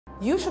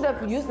You should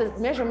have used the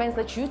measurements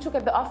that you took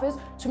at the office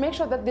to make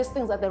sure that these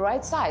things are the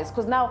right size.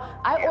 Because now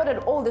I ordered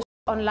all this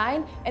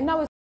online and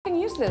now it's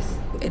useless.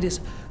 It is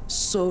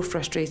so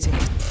frustrating.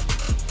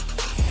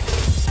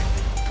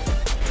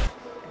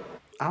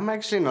 I'm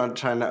actually not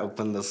trying to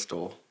open the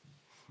store.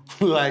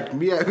 Like,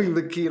 me having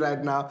the key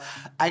right now,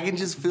 I can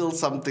just feel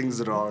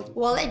something's wrong.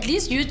 Well, at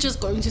least you're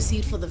just going to see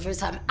it for the first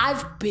time.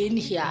 I've been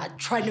here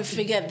trying to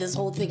figure this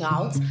whole thing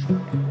out.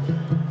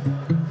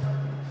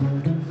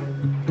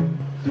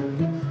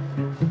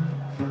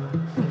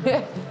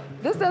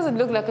 This doesn't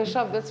look like a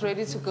shop that's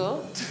ready to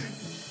go.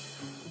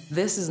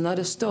 This is not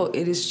a store.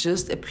 It is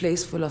just a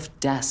place full of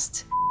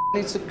dust. I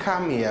need to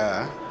come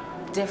here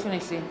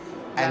Definitely.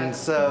 and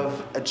serve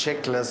a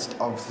checklist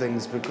of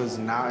things because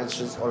now it's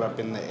just all up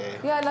in the air.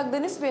 Yeah, like there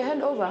needs to be a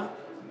handover.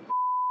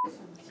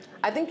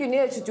 I think you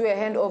need to do a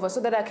handover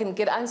so that I can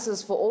get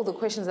answers for all the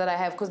questions that I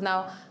have, because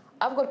now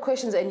I've got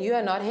questions and you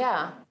are not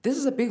here. This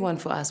is a big one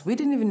for us. We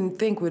didn't even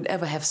think we'd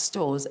ever have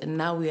stores, and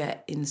now we are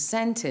in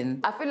Sandton.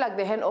 I feel like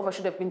the handover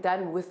should have been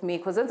done with me,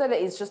 because Zinhle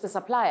is just a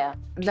supplier.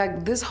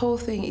 Like, this whole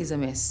thing is a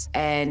mess.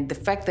 And the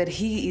fact that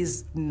he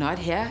is not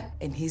here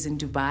and he's in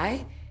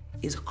Dubai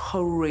is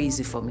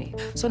crazy for me.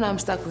 So now I'm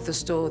stuck with the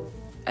store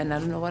and I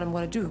don't know what I'm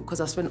gonna do because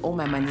I've spent all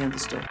my money on the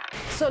store.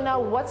 So now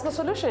what's the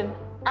solution?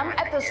 I'm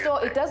at the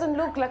store, it doesn't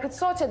look like it's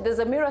sorted. There's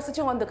a mirror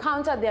sitting on the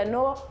counter, there are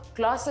no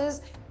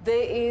glasses,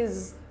 there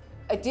is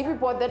a DP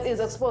board that is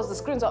exposed, the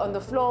screens are on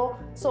the floor.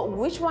 So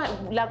which one,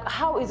 like,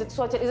 how is it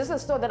sorted? Is this a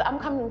store that I'm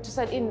coming to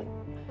set in?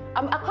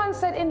 I can't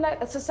set in like,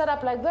 to set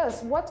up like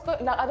this. Like,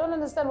 I don't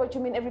understand what you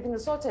mean everything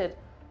is sorted.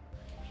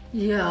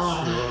 Yeah.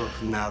 Oh,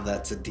 now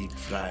that's a deep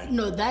fry.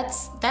 No,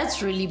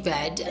 that's really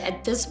bad.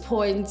 At this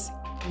point,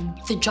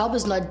 the job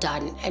is not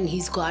done and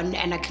he's gone,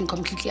 and I can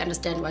completely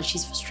understand why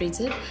she's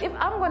frustrated. If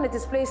I'm going to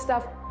display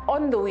stuff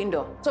on the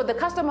window, so the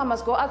customer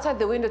must go outside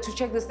the window to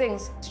check these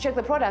things, to check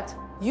the product,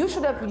 you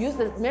should have used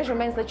the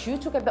measurements that you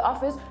took at the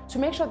office to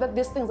make sure that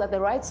these things are the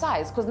right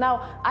size. Because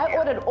now I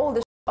ordered all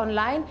this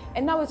online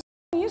and now it's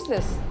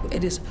useless.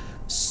 It is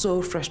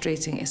so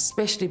frustrating,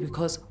 especially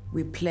because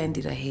we planned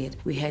it ahead.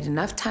 We had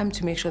enough time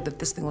to make sure that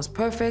this thing was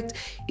perfect.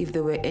 If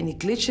there were any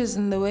glitches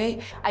in the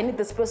way, I need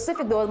the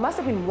specific, there must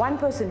have been one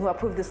person who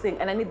approved this thing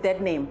and I need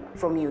that name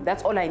from you.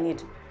 That's all I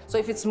need. So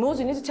if it's smooth,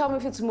 you need to tell me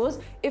if it's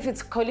smooth. If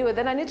it's Koliwe,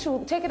 then I need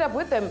to take it up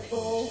with them.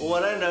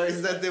 What I know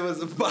is that there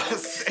was a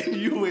bus and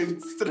you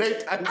went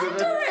straight under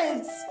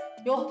it.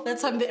 Yo,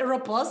 that's on the error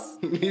boss.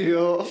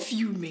 Yo.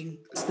 Fuming.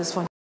 This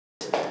font.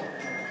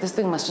 This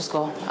thing must just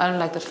go. I don't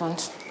like that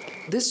font.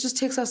 this just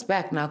takes us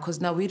back now,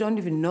 because now we don't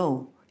even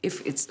know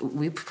if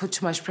we put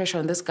too much pressure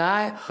on this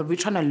guy, but we're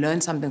trying to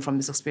learn something from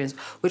this experience.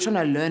 We're trying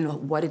to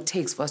learn what it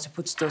takes for us to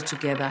put stores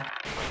together.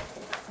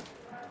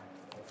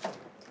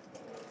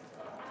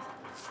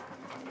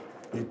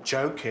 You're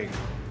joking.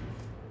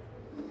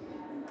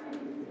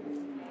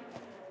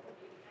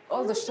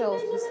 All the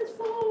shelves.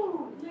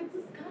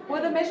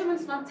 Were the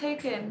measurements not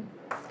taken?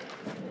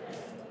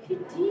 He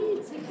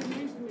did take the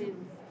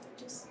measurements.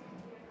 Just...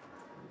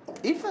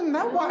 Even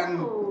that one.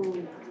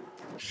 Oh.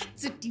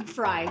 It's a deep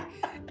fry.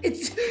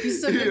 It's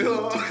so deep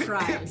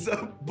fry. It's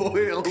a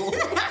boil.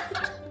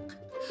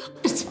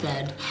 It's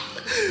bad.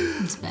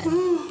 It's bad.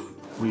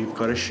 We've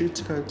got a shoot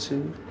to go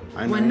to.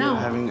 I know When now?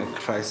 you're having a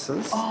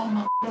crisis. Oh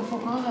my God, I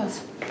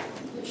forgot.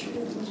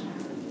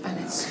 And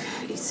it's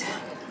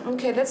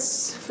okay,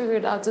 let's figure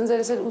it out.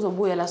 Zinhle said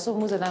uzobuya, so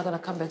Muza and I are gonna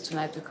come back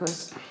tonight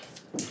because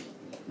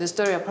the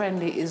story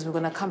apparently is we're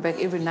gonna come back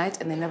every night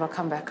and they never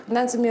come back.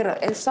 Nancy Mira,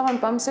 if someone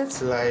bumps it,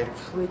 Like,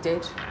 we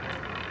dead.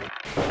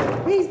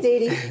 Where's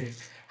Daddy?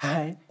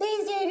 Hi.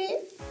 Where's Daddy?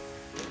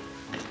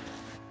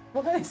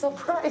 What kind of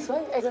surprise?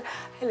 Why?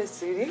 Hello,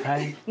 sweetie.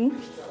 Hi.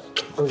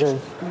 Okay.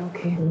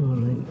 Okay.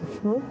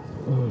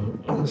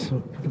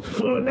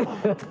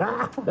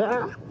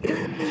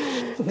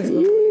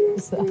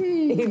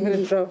 You're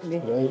gonna drop me.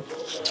 Right.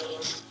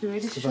 You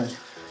ready? Goodbye.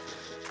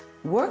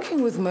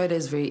 Working with Murder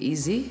is very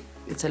easy.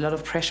 It's a lot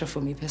of pressure for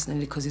me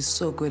personally because he's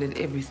so good at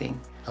everything.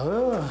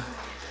 Oh.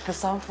 The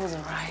samples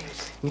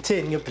arrived. I'm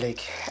telling you, Blake.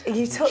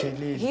 He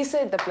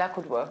said the black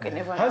would work, and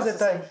everyone How's else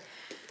the time?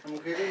 I'm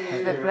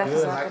getting The black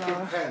is not like gonna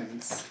work.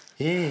 pants.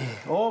 Yeah.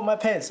 Oh, my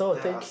pants. Oh,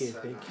 thank you.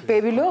 Thank you.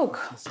 Baby, look.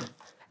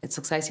 It's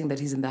exciting that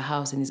he's in the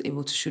house and he's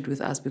able to shoot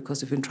with us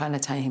because we've been trying to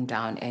tie him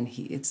down and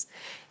it's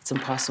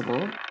impossible.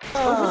 Again.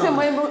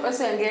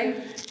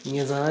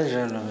 Ngiyenza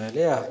kanjalo vele.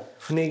 Yeah.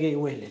 Funeke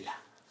iwele la.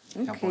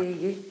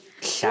 Okay.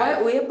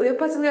 Why we're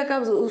passing the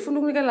cabs?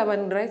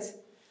 Right?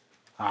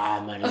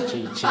 Ah, man, it's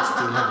just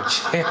too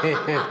much.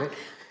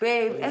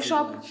 Babe, a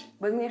shop.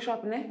 Bring me a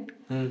shop, ne?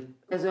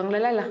 There's young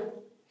Lalala.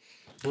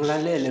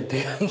 Ngilalele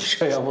babe,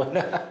 ngisho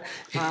yabona.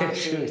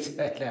 Shoot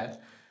la.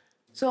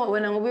 So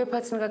when I'm going to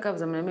passing the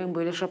cabs, I'm going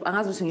to shop. I'm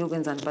not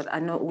going to but I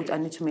know I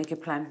need to make a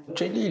plan.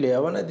 Jelile,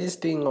 yabona this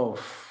thing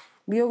of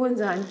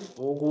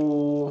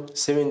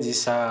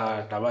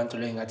ukusebenzisa labantu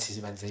lengathi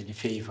sibenzela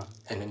ifavor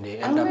and then they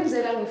end up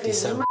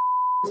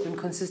It's been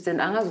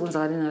consistent. I'm not going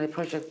to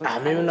project.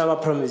 maybe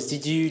not promise.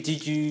 Did you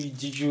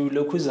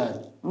look who's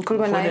that?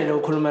 Ngikhuluma naye.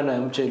 Ukhuluma naye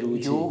umtshela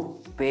ukuthi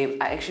babe,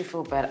 I actually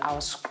feel bad. I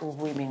was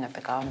screaming at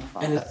the counter.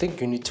 And I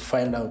think you need to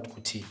find out,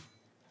 Kuti,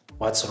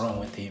 what's wrong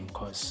with him,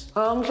 because...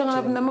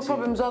 ngihlangana nama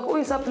problems wakho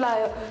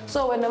uyisupplier.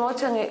 So when I'm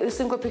watching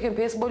isinkwe Pick n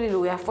Pay sibolile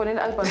uyafona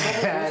i-album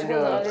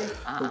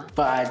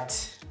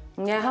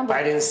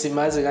But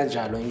simazi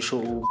kanjalo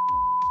ngisho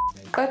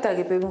qeda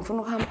ke baby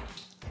ngifuna ukuhamba.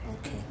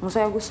 Okay.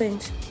 Ngisaya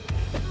kusenje.